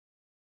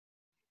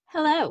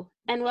Hello,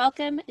 and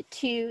welcome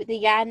to the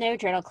Yeah No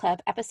Journal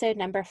Club, episode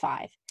number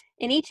 5.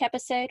 In each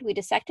episode, we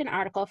dissect an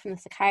article from the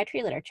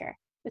psychiatry literature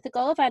with the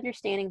goal of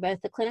understanding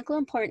both the clinical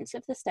importance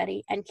of the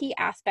study and key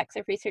aspects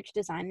of research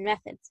design and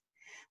methods.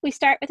 We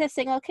start with a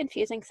single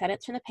confusing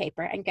sentence from the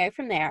paper and go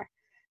from there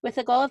with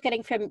the goal of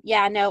getting from,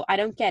 yeah, no, I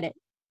don't get it,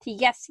 to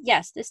yes,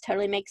 yes, this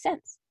totally makes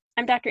sense.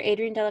 I'm Dr.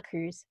 Adrienne Dela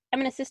Cruz.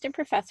 I'm an assistant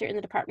professor in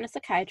the Department of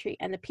Psychiatry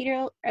and the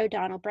Peter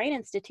O'Donnell Brain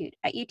Institute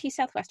at UT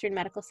Southwestern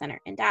Medical Center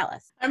in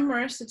Dallas. I'm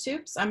Marissa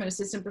Toops. I'm an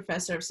assistant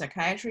professor of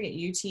psychiatry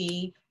at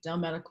UT Dell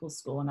Medical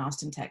School in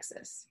Austin,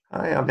 Texas.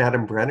 Hi, I'm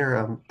Adam Brenner.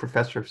 I'm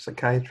professor of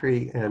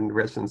psychiatry and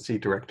residency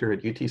director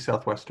at UT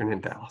Southwestern in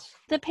Dallas.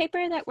 The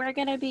paper that we're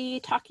going to be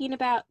talking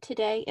about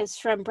today is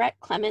from Brett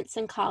Clements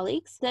and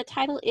colleagues. The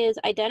title is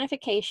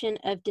Identification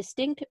of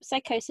Distinct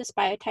Psychosis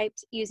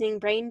Biotypes Using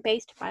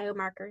Brain-Based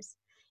Biomarkers.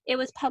 It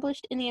was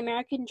published in the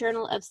American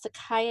Journal of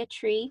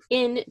Psychiatry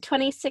in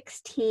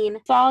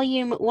 2016,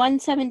 volume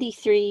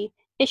 173,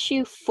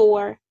 issue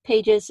 4,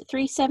 pages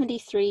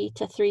 373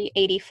 to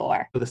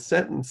 384. The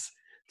sentence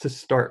to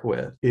start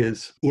with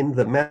is in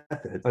the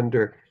method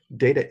under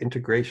data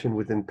integration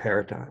within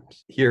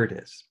paradigms. Here it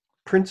is.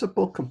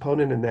 Principal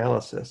component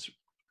analysis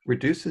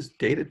reduces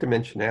data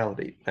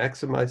dimensionality,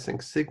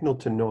 maximizing signal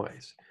to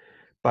noise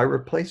by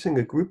replacing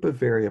a group of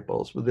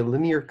variables with a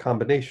linear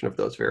combination of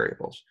those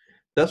variables,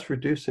 thus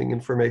reducing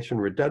information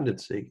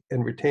redundancy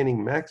and retaining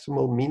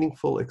maximal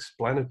meaningful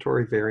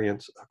explanatory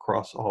variance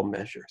across all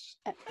measures.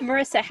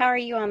 Marissa, how are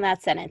you on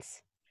that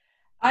sentence?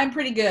 I'm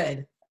pretty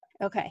good.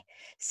 Okay.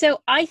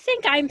 So I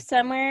think I'm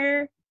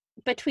somewhere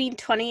between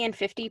 20 and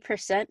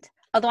 50%,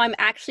 although I'm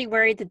actually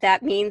worried that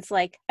that means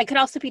I could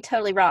also be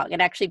totally wrong and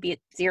actually be at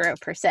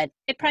 0%.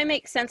 It probably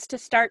makes sense to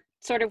start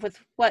sort of with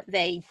what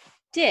they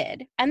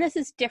did. And this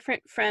is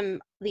different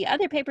from the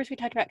other papers we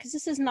talked about because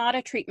this is not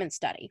a treatment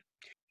study.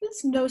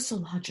 It's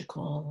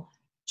nosological.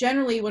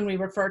 Generally, when we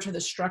refer to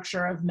the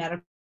structure of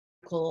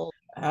medical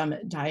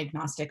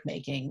diagnostic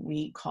making,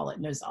 we call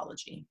it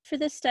nosology. For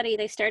this study,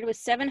 they started with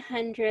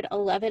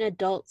 711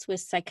 adults with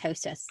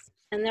psychosis,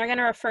 and they're going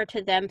to refer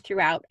to them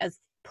throughout as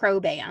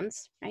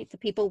probans, right? The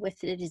people with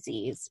the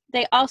disease.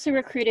 They also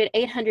recruited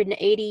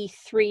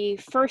 883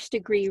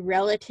 first-degree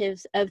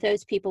relatives of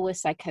those people with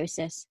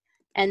psychosis,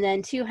 and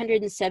then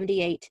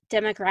 278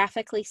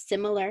 demographically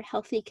similar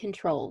healthy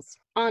controls.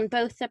 On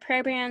both the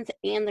probans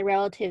and the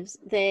relatives,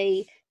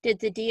 they did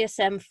the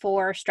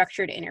DSM-4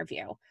 structured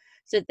interview.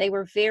 So they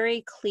were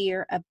very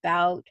clear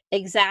about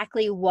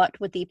exactly what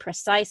would the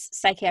precise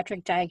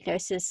psychiatric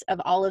diagnosis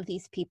of all of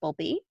these people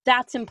be.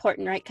 That's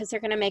important, right? Because they're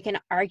going to make an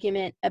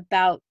argument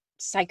about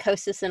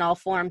psychosis in all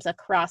forms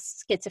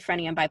across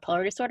schizophrenia and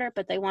bipolar disorder,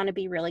 but they want to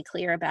be really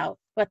clear about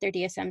what their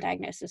DSM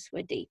diagnosis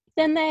would be.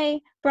 Then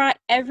they brought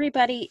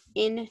everybody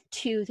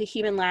into the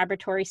human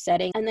laboratory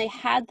setting, and they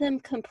had them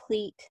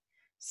complete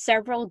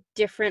several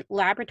different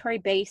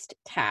laboratory-based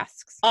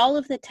tasks. All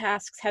of the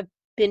tasks have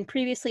been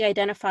previously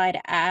identified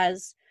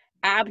as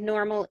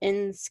abnormal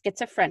in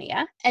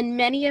schizophrenia, and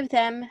many of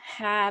them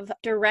have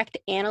direct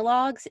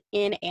analogs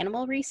in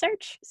animal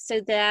research, so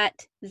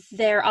that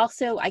they're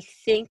also, I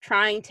think,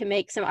 trying to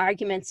make some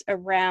arguments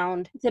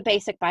around the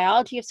basic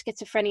biology of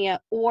schizophrenia,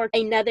 or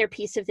another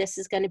piece of this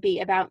is going to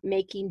be about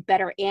making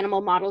better animal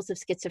models of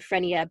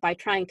schizophrenia by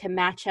trying to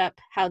match up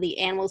how the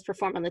animals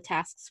perform on the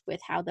tasks with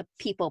how the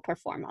people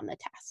perform on the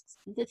tasks.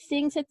 The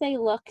things that they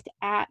looked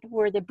at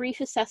were the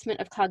brief assessment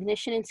of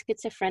cognition in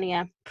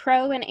schizophrenia,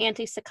 pro and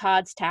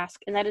anti-saccades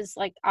task, and that is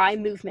eye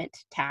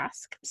movement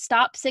task,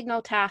 stop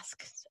signal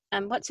tasks.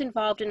 What's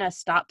involved in a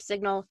stop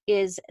signal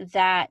is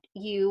that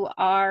you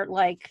are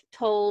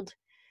told,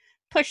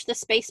 push the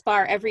space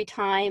bar every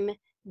time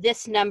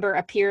this number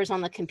appears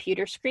on the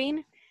computer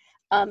screen,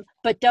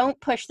 but don't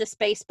push the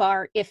space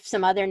bar if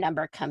some other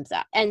number comes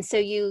up. And so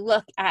you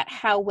look at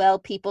how well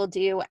people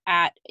do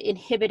at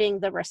inhibiting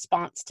the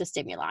response to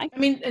stimuli. I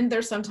mean, and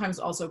they're sometimes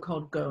also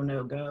called go,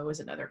 no go is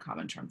another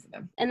common term for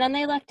them. And then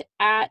they looked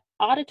at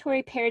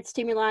auditory paired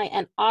stimuli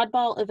and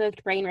oddball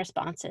evoked brain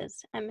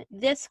responses.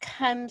 This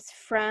comes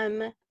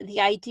from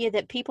the idea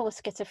that people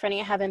with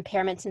schizophrenia have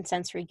impairments in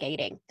sensory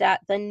gating,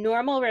 that the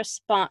normal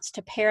response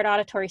to paired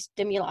auditory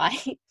stimuli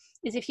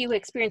is if you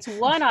experience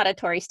one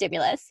auditory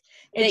stimulus.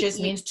 It just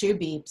means two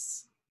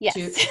beeps. Yes.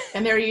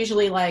 And they're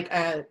usually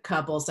a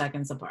couple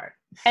seconds apart.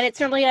 And it's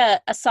normally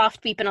a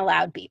soft beep and a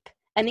loud beep.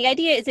 And the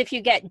idea is if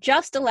you get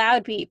just a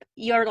loud beep,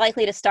 you're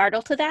likely to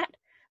startle to that.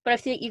 But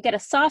if you get a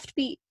soft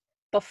beep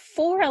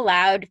before a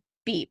loud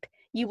beep,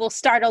 you will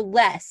startle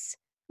less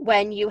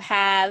when you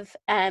have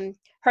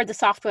heard the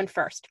soft one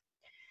first.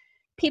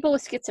 People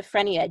with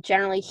schizophrenia,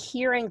 generally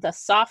hearing the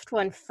soft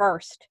one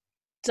first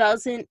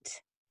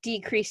doesn't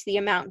decrease the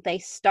amount they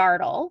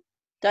startle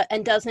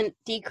and doesn't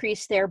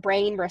decrease their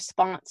brain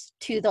response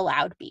to the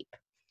loud beep.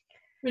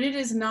 But it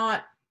is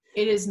not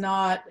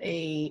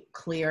a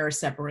clear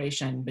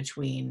separation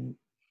between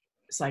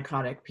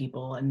psychotic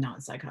people and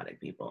non-psychotic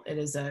people. It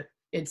is a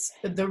It's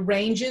the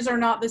ranges are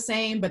not the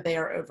same, but they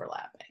are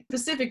overlapping.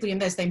 Specifically in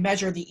this, they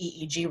measure the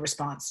EEG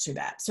response to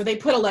that. So they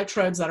put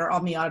electrodes that are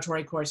on the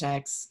auditory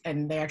cortex,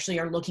 and they actually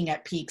are looking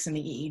at peaks in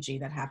the EEG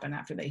that happen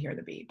after they hear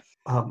the beep.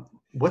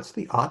 What's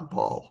the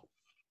oddball?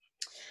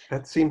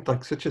 That seemed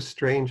like such a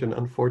strange and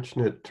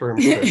unfortunate term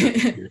for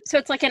it. So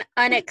it's like an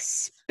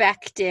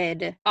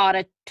unexpected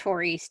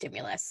auditory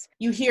stimulus.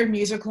 You hear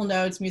musical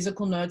notes,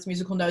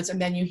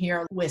 and then you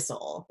hear a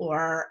whistle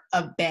or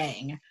a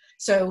bang.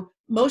 So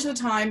most of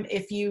the time,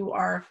 if you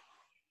are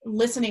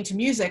listening to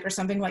music or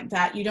something like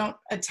that,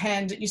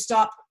 you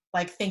stop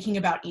like thinking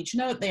about each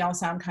note. They all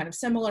sound kind of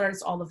similar.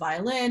 It's all the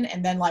violin.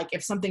 And then like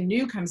if something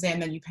new comes in,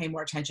 then you pay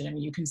more attention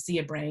and you can see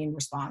a brain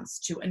response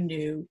to a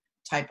new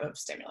type of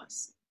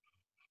stimulus.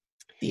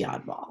 The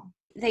oddball.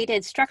 They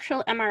did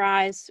structural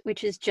MRIs,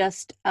 which is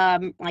just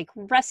like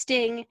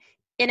resting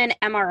in an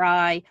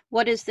MRI.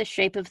 What is the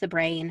shape of the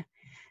brain?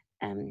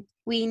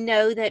 We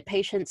know that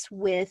patients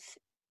with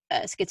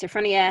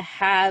schizophrenia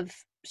have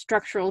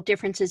structural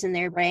differences in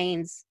their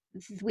brains.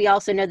 We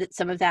also know that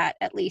some of that,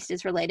 at least,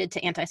 is related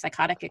to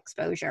antipsychotic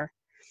exposure.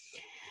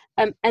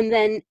 And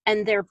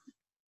they're,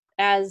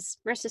 as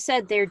Marissa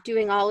said, they're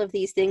doing all of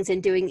these things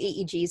and doing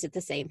EEGs at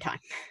the same time.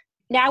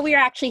 Now we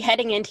are actually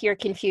heading into your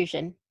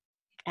confusion,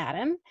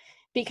 Adam,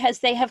 because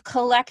they have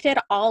collected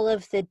all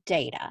of the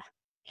data.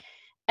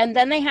 And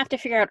then they have to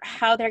figure out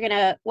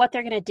what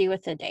they're gonna do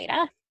with the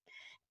data.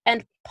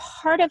 And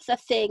part of the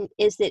thing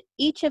is that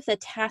each of the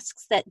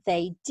tasks that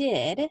they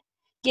did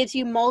gives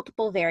you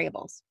multiple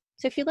variables.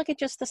 So if you look at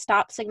just the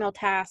stop signal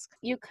task,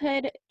 you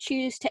could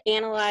choose to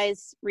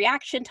analyze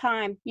reaction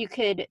time. You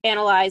could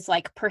analyze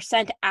like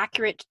percent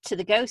accurate to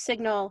the go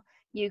signal.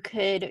 You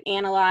could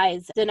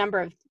analyze the number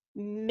of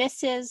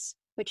misses,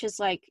 which is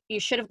like you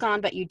should have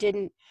gone, but you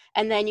didn't.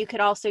 And then you could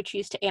also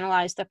choose to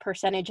analyze the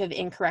percentage of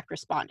incorrect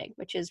responding,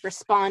 which is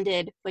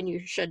responded when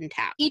you shouldn't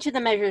have. Each of the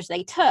measures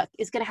they took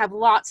is going to have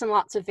lots and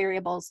lots of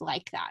variables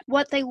like that.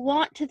 What they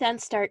want to then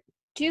start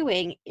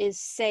doing is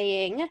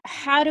saying,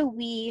 how do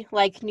we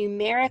like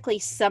numerically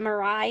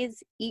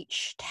summarize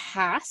each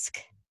task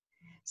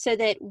so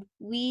that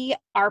we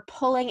are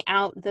pulling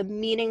out the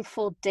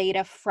meaningful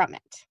data from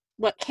it?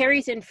 What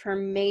carries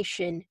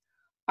information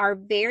are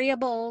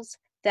variables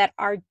that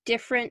are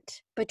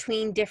different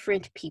between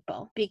different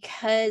people,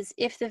 because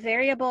if the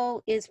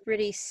variable is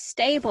pretty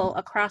stable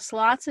across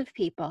lots of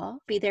people,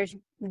 there's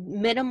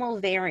minimal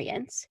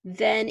variance,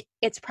 then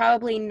it's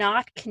probably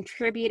not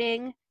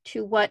contributing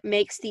to what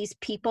makes these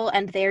people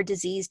and their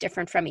disease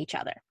different from each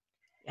other.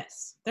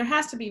 Yes, there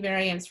has to be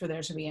variance for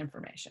there to be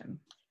information,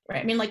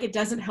 right? I mean, like it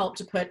doesn't help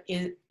to put,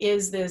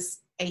 is this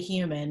a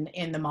human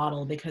in the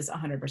model because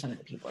 100% of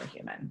the people are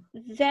human.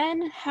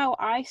 Then how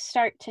I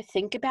start to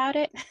think about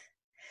it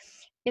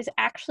is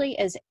actually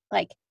as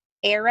like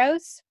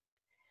arrows,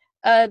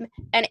 and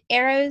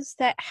arrows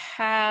that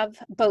have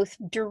both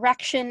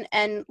direction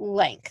and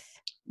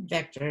length.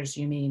 Vectors,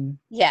 you mean?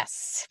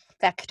 Yes,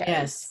 vectors.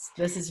 Yes,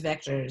 this is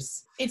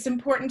vectors. It's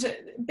important to,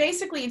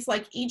 basically it's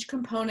like each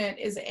component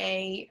is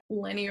a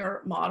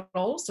linear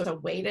model, so it's a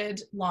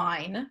weighted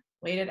line,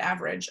 weighted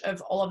average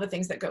of all of the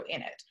things that go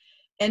in it.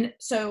 And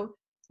so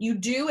you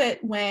do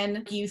it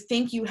when you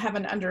think you have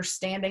an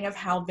understanding of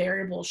how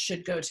variables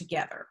should go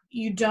together.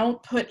 You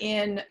don't put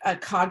in a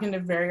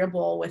cognitive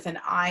variable with an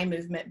eye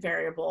movement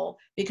variable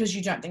because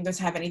you don't think those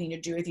have anything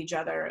to do with each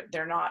other.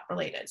 They're not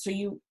related. So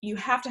you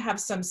have to have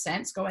some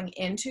sense going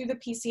into the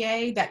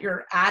PCA that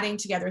you're adding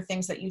together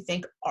things that you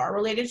think are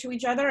related to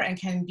each other and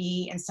can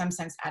be in some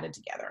sense added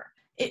together.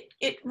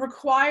 It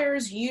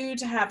requires you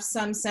to have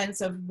some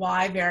sense of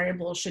why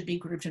variables should be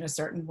grouped in a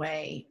certain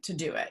way to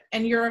do it.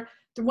 And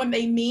what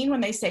they mean when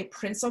they say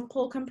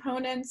principal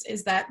components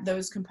is that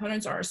those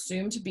components are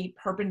assumed to be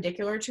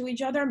perpendicular to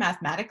each other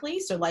mathematically.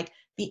 So like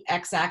the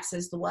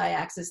x-axis, the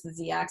y-axis, the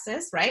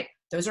z-axis, right?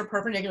 Those are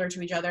perpendicular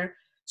to each other.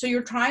 So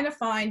you're trying to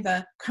find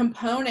the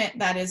component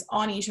that is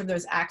on each of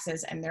those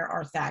axes and they're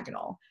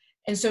orthogonal.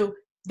 And so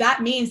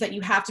that means that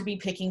you have to be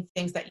picking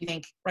things that you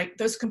think, right,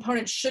 those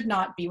components should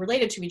not be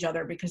related to each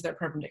other because they're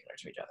perpendicular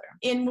to each other.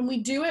 And when we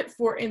do it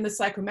in the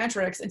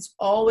psychometrics, it's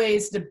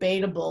always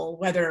debatable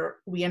whether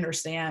we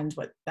understand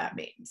what that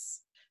means.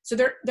 So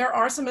there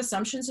are some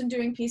assumptions in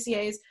doing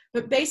PCAs,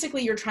 but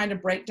basically you're trying to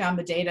break down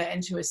the data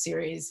into a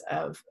series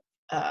of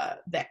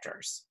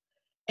vectors.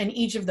 And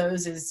each of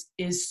those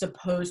is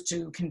supposed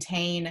to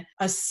contain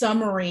a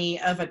summary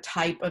of a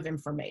type of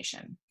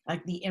information,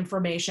 like the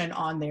information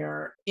on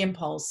their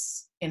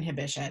impulse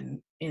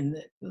inhibition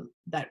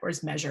that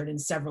was measured in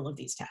several of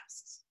these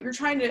tests. You're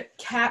trying to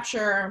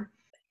capture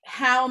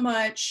how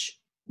much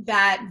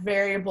that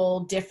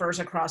variable differs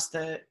across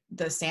the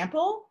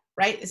sample,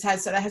 right? So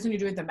that has something to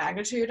do with the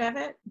magnitude of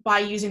it by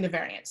using the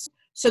variance.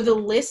 So the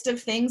list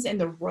of things in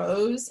the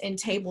rows in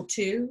table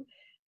 2,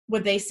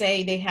 what they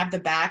say they have the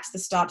BACs, the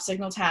stop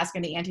signal task,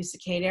 and the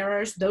anti-saccade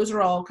errors, those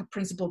are all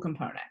principal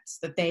components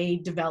that they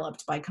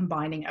developed by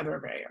combining other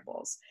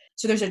variables.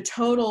 So there's a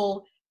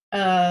total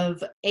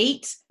of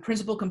 8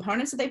 principal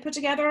components that they put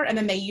together, and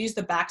then they use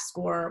the BAC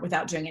score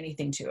without doing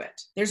anything to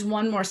it. There's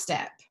one more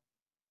step,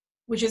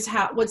 which is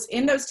what's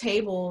in those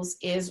tables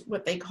is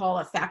what they call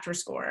a factor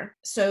score.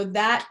 So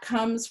that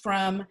comes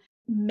from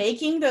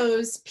making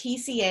those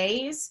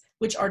PCAs,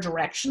 which are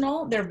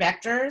directional, they're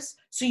vectors.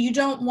 So you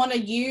don't want to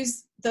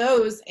use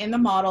those in the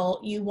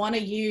model. You want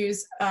to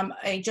use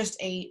just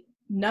a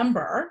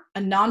number, a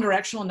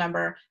non-directional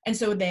number. And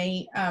so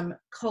they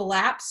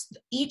collapse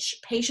each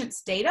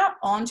patient's data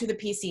onto the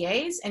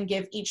PCAs and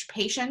give each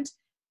patient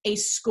a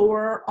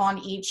score on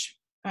each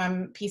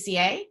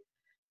PCA,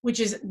 which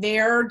is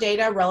their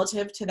data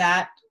relative to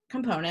that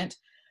component.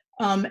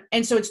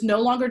 And so it's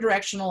no longer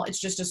directional, it's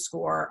just a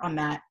score on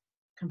that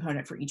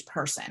component for each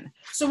person.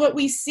 So what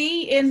we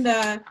see in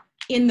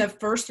the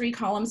first three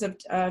columns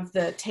of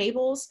the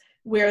tables,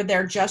 where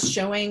they're just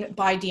showing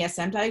by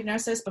DSM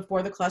diagnosis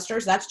before the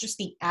clusters, that's just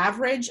the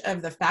average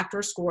of the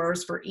factor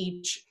scores for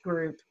each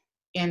group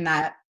in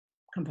that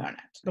component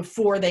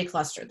before they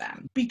cluster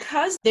them.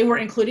 Because they were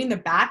including the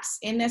BACs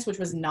in this, which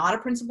was not a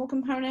principal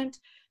component,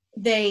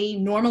 they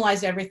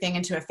normalized everything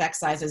into effect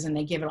sizes and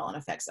they give it all in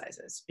effect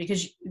sizes,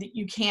 because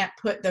you can't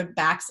put the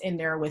BACs in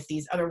there with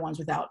these other ones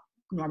without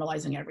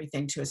normalizing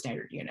everything to a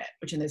standard unit,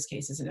 which in this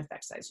case is an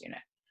effect size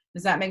unit.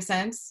 Does that make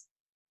sense?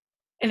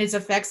 And it's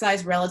effect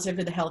size relative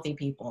to the healthy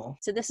people.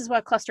 So this is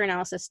what cluster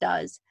analysis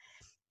does,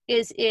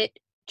 is it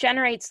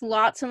generates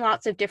lots and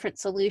lots of different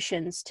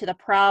solutions to the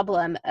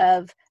problem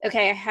of,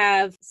 okay, I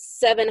have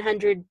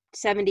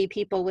 770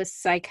 people with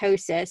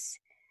psychosis.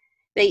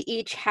 They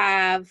each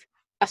have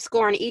a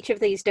score on each of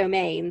these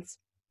domains.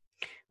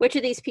 Which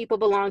of these people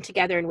belong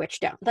together and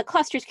which don't? The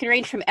clusters can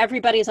range from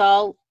everybody's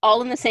all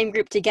in the same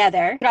group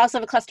together, but also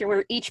have a cluster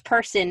where each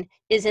person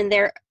is in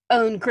their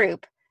own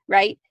group,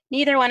 right?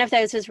 Neither one of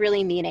those is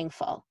really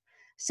meaningful.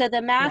 So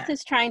the math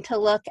is trying to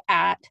look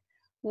at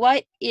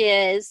what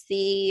is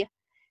the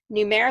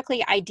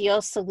numerically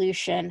ideal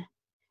solution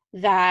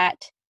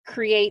that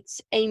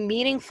creates a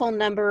meaningful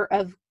number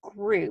of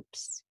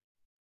groups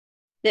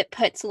that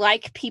puts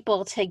like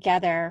people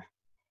together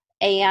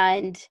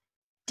and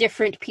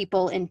different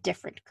people in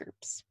different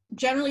groups.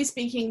 Generally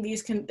speaking,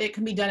 it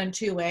can be done in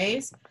two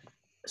ways,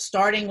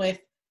 starting with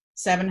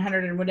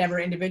 700 and whatever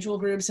individual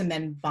groups and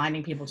then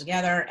binding people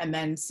together. And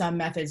then some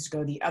methods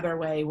go the other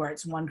way where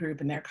it's one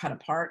group and they're cut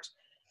apart.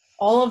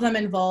 All of them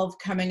involve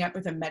coming up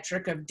with a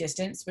metric of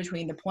distance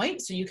between the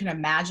points. So you can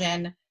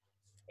imagine,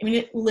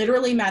 it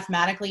literally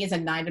mathematically is a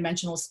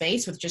 9-dimensional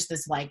space with just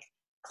this like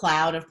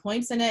cloud of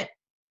points in it.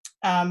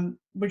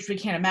 Which we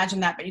can't imagine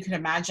that, but you can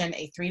imagine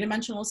a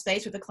 3-dimensional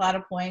space with a cloud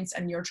of points,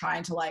 and you're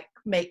trying to like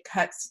make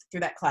cuts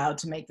through that cloud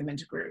to make them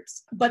into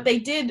groups. But they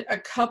did a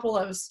couple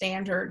of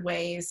standard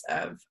ways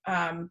of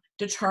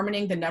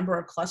determining the number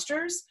of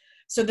clusters.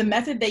 So the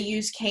method they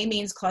use,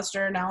 k-means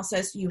cluster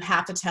analysis, you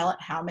have to tell it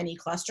how many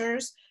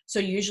clusters. So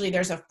usually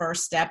there's a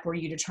first step where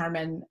you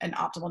determine an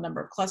optimal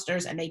number of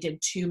clusters, and they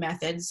did 2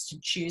 methods to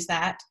choose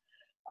that.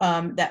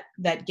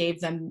 That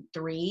gave them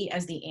 3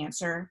 as the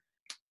answer.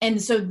 And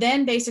so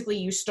then basically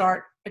you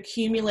start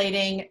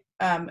accumulating,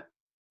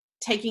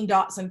 taking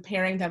dots and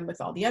pairing them with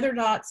all the other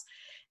dots.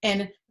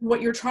 And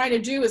what you're trying to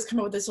do is come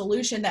up with a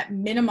solution that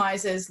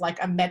minimizes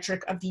like a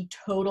metric of the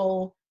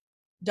total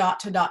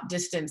dot-to-dot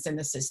distance in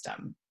the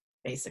system,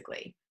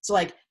 basically. So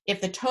like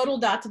if the total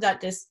dot-to-dot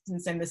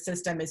distance in the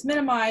system is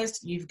minimized,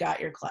 you've got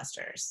your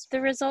clusters.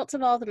 The results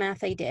of all the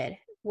math they did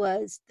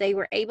was they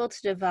were able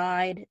to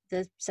divide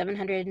the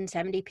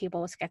 770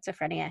 people with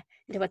schizophrenia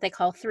into what they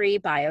call 3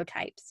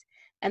 biotypes.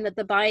 And that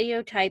the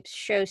biotypes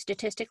show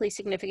statistically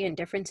significant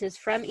differences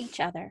from each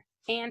other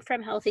and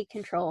from healthy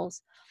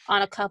controls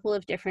on a couple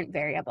of different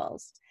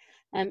variables.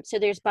 So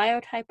there's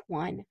biotype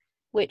 1,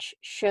 which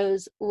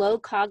shows low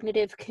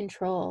cognitive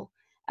control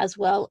as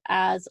well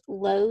as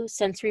low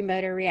sensory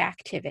motor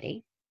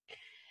reactivity.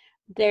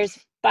 There's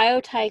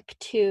biotype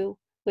 2,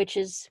 which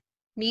is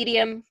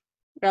medium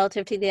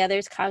relative to the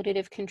others,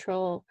 cognitive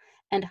control,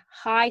 and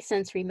high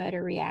sensory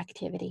motor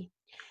reactivity.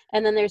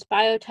 And then there's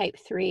biotype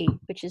 3,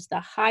 which is the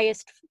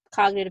highest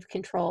cognitive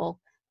control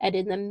and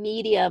in the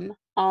medium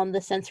on the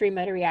sensory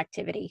motor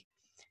reactivity.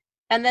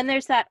 And then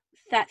there's that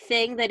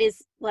thing that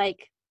is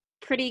like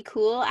pretty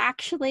cool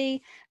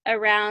actually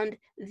around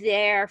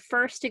their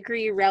first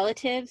degree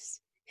relatives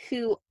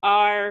who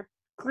are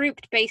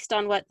grouped based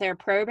on what their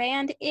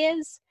proband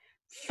is,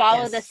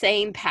 follow the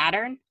same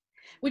pattern.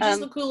 Which is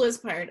the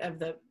coolest part of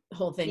the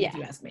whole thing, if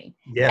you ask me.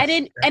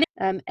 Yes.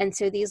 And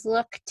so these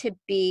look to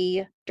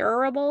be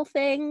durable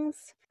things,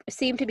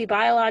 seem to be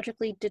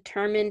biologically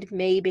determined,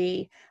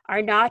 maybe,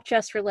 are not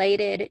just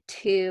related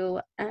to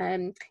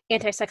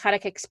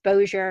antipsychotic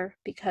exposure,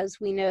 because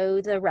we know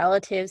the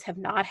relatives have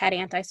not had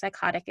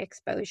antipsychotic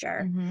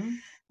exposure.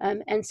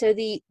 Mm-hmm. And so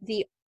the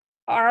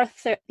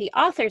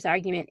author's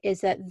argument is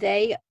that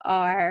they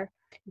are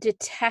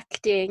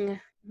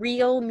detecting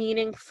real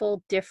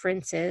meaningful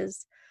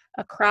differences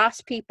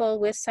across people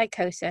with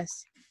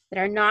psychosis that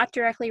are not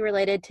directly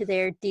related to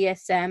their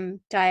DSM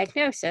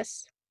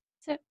diagnosis.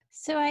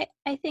 So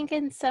I think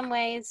in some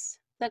ways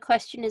the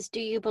question is, do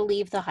you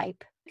believe the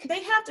hype?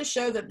 They have to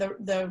show that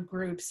the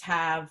groups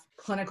have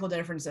clinical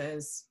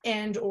differences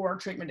and or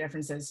treatment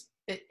differences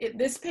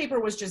This paper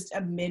was just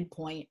a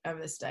midpoint of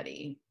the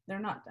study. They're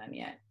not done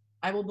yet.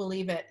 I will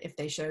believe it if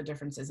they show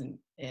differences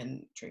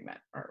in treatment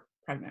or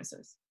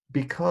prognosis.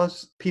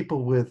 Because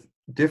people with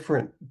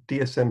different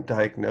DSM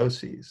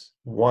diagnoses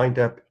wind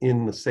up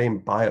in the same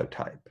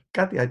biotype,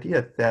 got the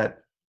idea that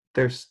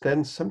there's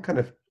then some kind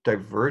of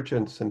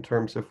divergence in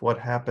terms of what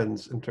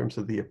happens in terms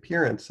of the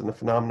appearance and the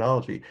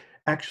phenomenology,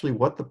 actually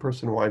what the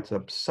person winds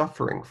up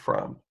suffering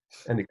from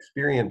and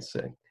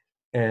experiencing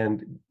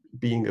and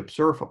being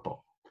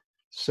observable.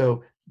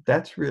 So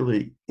that's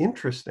really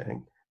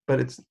interesting, but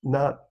it's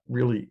not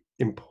really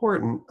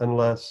important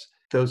unless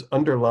those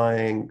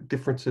underlying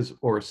differences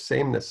or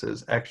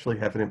samenesses actually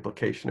have an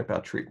implication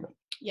about treatment.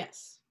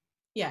 Yes.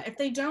 Yeah, if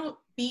they don't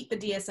beat the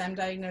DSM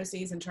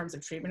diagnoses in terms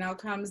of treatment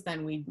outcomes,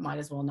 then we might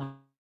as well not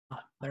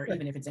bother,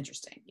 even if it's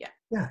interesting. Yeah.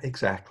 Yeah,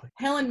 exactly.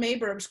 Helen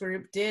Mayberg's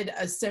group did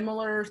a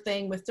similar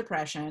thing with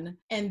depression,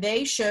 and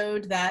they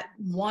showed that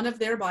one of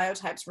their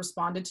biotypes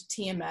responded to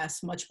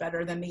TMS much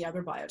better than the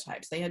other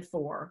biotypes. They had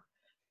 4.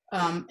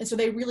 And so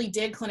they really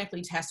did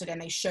clinically test it,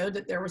 and they showed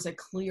that there was a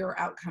clear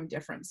outcome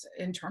difference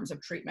in terms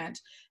of treatment.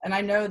 And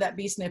I know that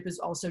BSNP is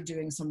also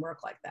doing some work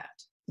like that.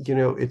 You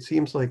know, it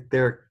seems like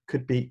there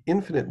could be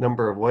infinite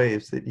number of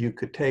ways that you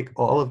could take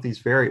all of these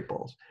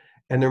variables,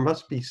 and there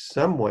must be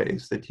some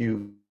ways that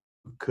you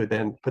could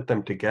then put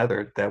them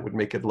together that would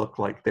make it look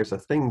like there's a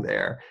thing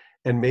there.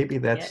 And maybe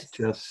that's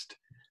just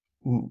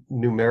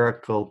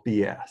numerical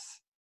BS.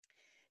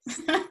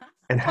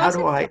 And how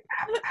do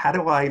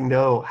I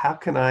know, how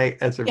can I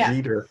as a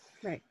reader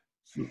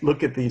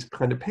look at these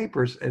kind of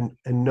papers and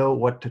know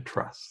what to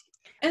trust?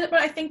 But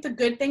I think the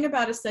good thing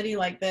about a study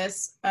like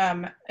this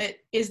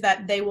is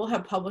that they will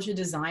have published a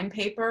design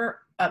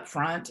paper up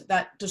front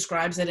that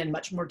describes it in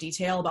much more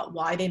detail about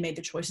why they made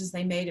the choices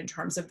they made in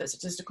terms of the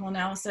statistical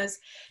analysis.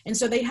 And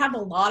so they have a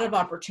lot of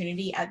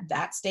opportunity at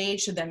that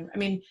stage to then, I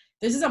mean,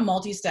 this is a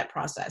multi-step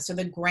process. So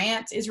the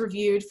grant is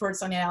reviewed for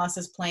its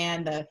analysis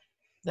plan,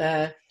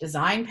 the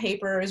design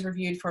paper is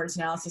reviewed for its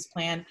analysis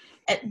plan.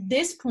 At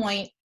this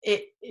point,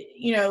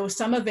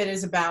 some of it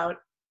is about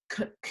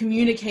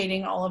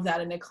communicating all of that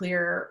in a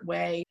clear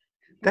way.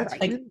 That's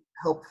really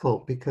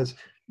helpful because,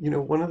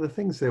 one of the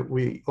things that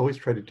we always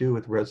try to do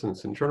with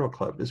residents in Journal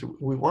Club is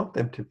we want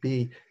them to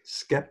be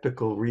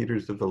skeptical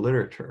readers of the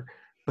literature.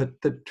 But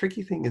the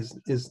tricky thing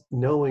is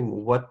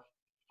knowing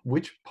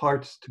which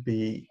parts to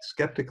be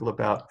skeptical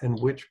about and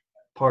which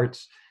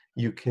parts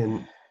you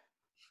can,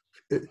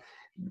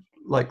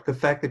 like the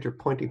fact that you're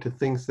pointing to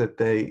things that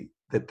they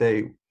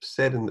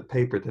said in the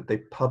paper, that they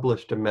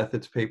published a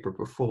methods paper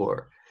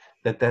before,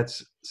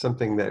 that's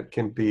something that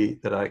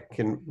I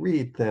can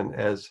read then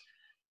as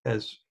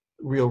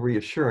real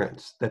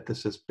reassurance that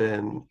this has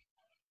been,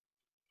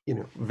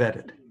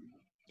 vetted.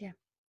 Yeah.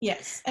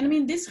 Yes. And I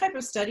mean, this type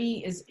of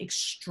study is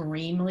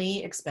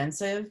extremely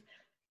expensive.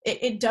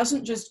 It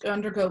doesn't just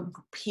undergo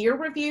peer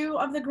review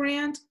of the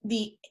grant.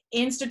 The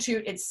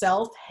institute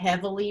itself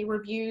heavily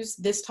reviews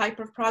this type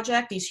of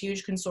project, these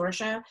huge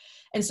consortia.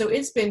 And so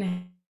it's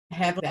been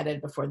heavily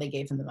vetted before they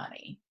gave them the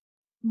money.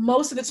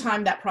 Most of the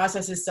time that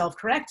process is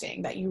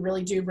self-correcting, that you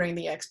really do bring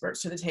the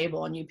experts to the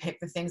table and you pick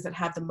the things that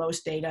have the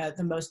most data,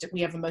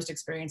 we have the most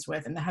experience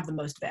with, and that have the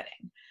most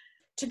vetting.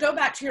 To go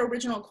back to your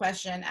original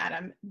question,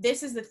 Adam,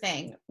 this is the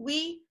thing.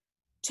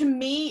 To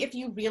me, if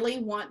you really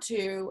want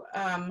to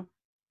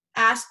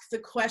ask the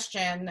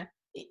question,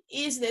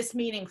 is this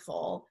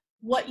meaningful?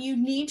 What you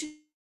need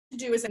to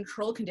do as a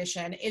control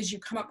condition is you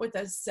come up with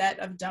a set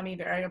of dummy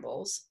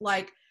variables,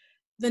 like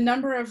the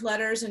number of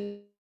letters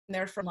in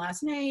their first and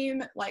last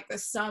name, like the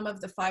sum of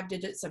the 5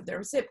 digits of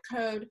their zip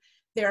code.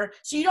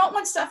 So you don't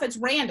want stuff that's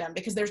random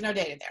because there's no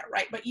data there,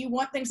 right? But you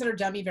want things that are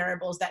dummy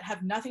variables that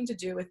have nothing to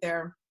do with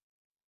their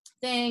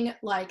thing,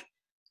 like,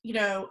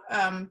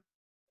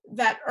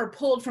 that are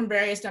pulled from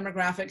various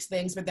demographics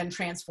things, but then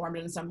transformed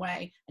in some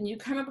way. And you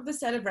come up with a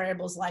set of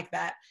variables like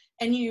that,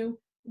 and you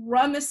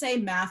run the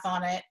same math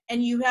on it,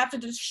 and you have to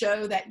just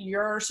show that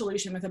your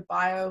solution with the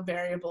bio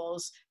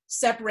variables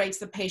separates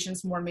the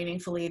patients more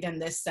meaningfully than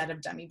this set of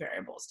dummy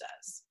variables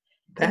does.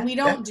 And we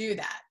don't do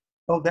that.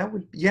 Oh, that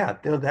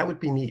would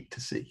be neat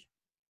to see.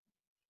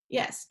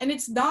 Yes, and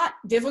it's not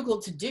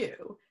difficult to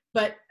do,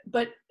 but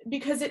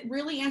because it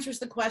really answers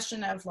the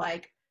question of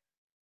like,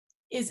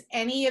 is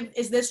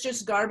this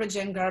just garbage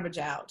in, garbage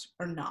out,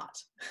 or not?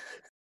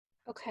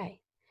 Okay.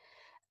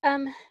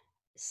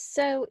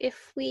 So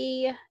if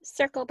we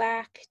circle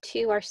back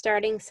to our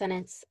starting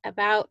sentence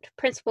about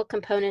principal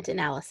component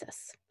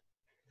analysis,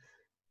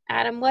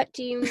 Adam, what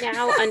do you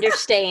now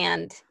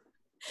understand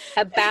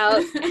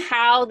about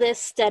how this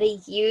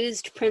study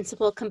used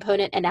principal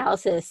component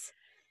analysis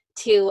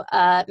to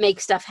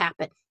make stuff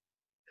happen?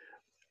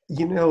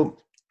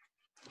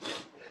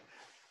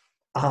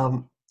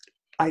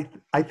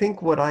 I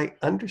think what I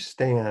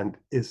understand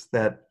is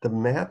that the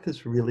math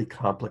is really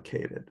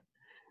complicated,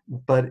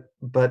 but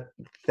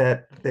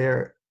that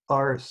there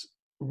are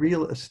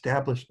real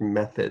established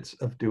methods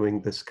of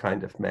doing this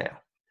kind of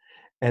math,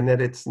 and that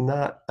it's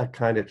not a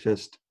kind of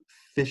just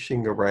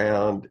fishing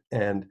around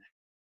and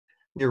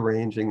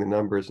rearranging the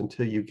numbers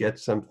until you get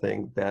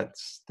something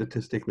that's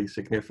statistically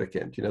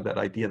significant. That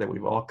idea that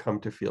we've all come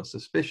to feel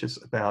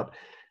suspicious about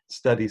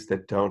studies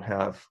that don't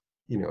have,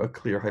 a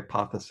clear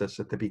hypothesis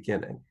at the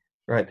beginning,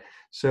 right?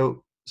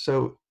 So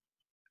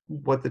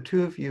what the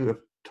two of you have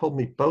told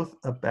me both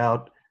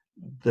about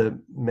the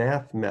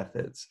math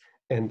methods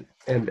and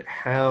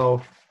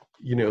how,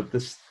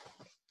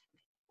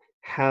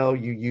 how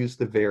you use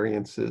the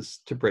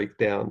variances to break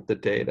down the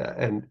data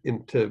and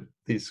into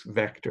these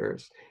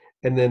vectors,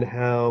 and then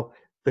how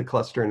the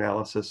cluster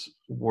analysis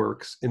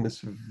works in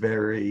this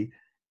very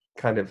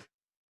kind of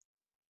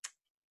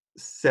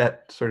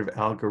set sort of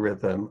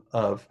algorithm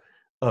of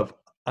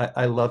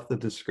I love the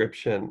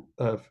description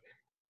of,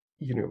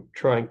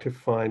 trying to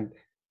find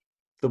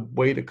the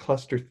way to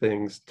cluster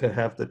things to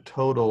have the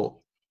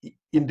total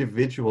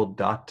individual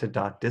dot to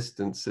dot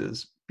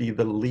distances be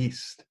the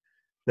least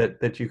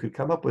that you could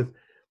come up with,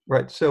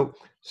 right? So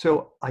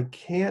I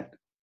can't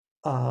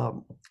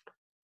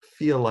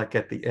feel like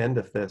at the end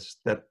of this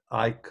that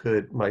I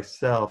could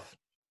myself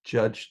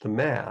judge the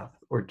math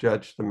or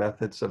judge the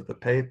methods of the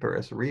paper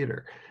as a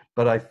reader,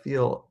 but I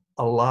feel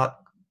a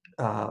lot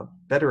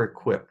better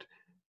equipped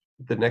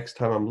the next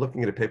time I'm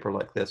looking at a paper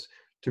like this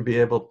to be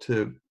able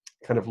to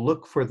kind of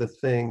look for the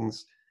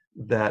things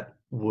that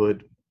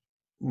would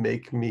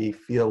make me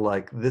feel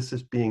like this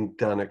is being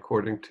done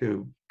according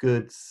to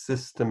good,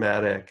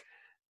 systematic,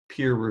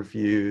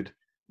 peer-reviewed,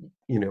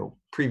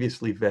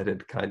 previously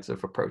vetted kinds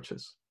of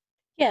approaches.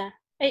 Yeah,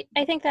 I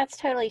think that's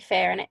totally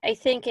fair. And I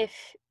think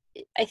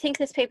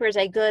this paper is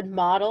a good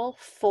model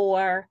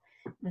for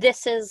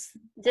this is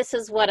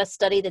what a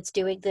study that's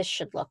doing this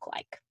should look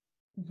like.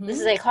 Mm-hmm. This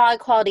is a high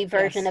quality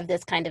version of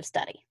this kind of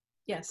study.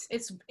 Yes,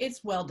 it's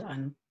well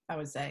done, I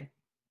would say.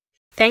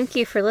 Thank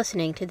you for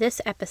listening to this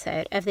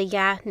episode of the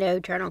Yeah, No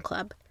Journal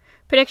Club.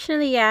 Production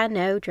of the Yeah,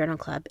 No Journal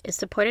Club is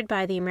supported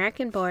by the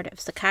American Board of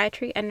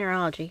Psychiatry and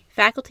Neurology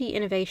Faculty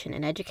Innovation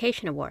and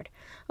Education Award,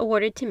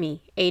 awarded to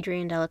me,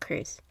 Adrienne Dela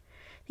Cruz.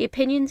 The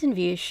opinions and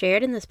views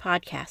shared in this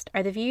podcast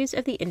are the views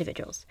of the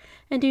individuals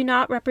and do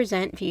not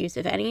represent views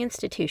of any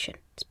institution.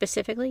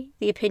 Specifically,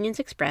 the opinions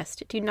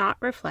expressed do not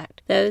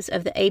reflect those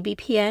of the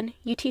ABPN,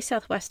 UT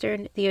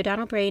Southwestern, the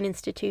O'Donnell Brain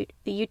Institute,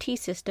 the UT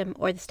System,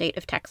 or the state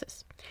of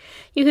Texas.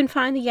 You can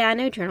find the Yeah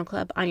No Journal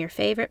Club on your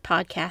favorite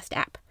podcast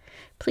app.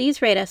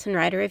 Please rate us and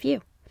write a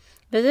review.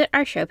 Visit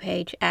our show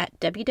page at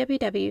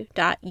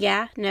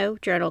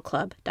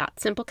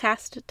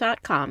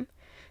www.yeahnojournalclub.simplecast.com.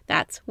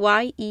 That's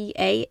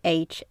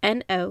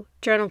YEAHNO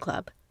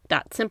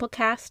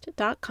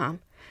journalclub.simplecast.com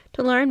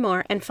to learn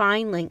more and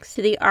find links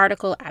to the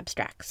article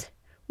abstracts.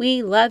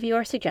 We love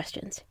your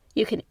suggestions.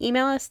 You can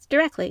email us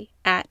directly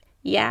at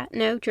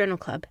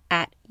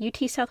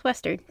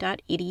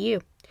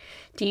yeahnojournalclub@utsouthwestern.edu.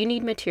 Do you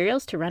need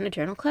materials to run a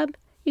journal club?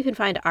 You can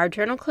find our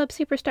Journal Club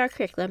Superstar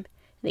curriculum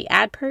in the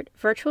AdPert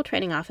Virtual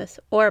Training Office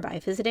or by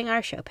visiting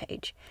our show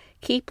page.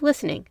 Keep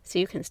listening so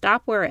you can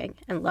stop worrying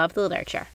and love the literature.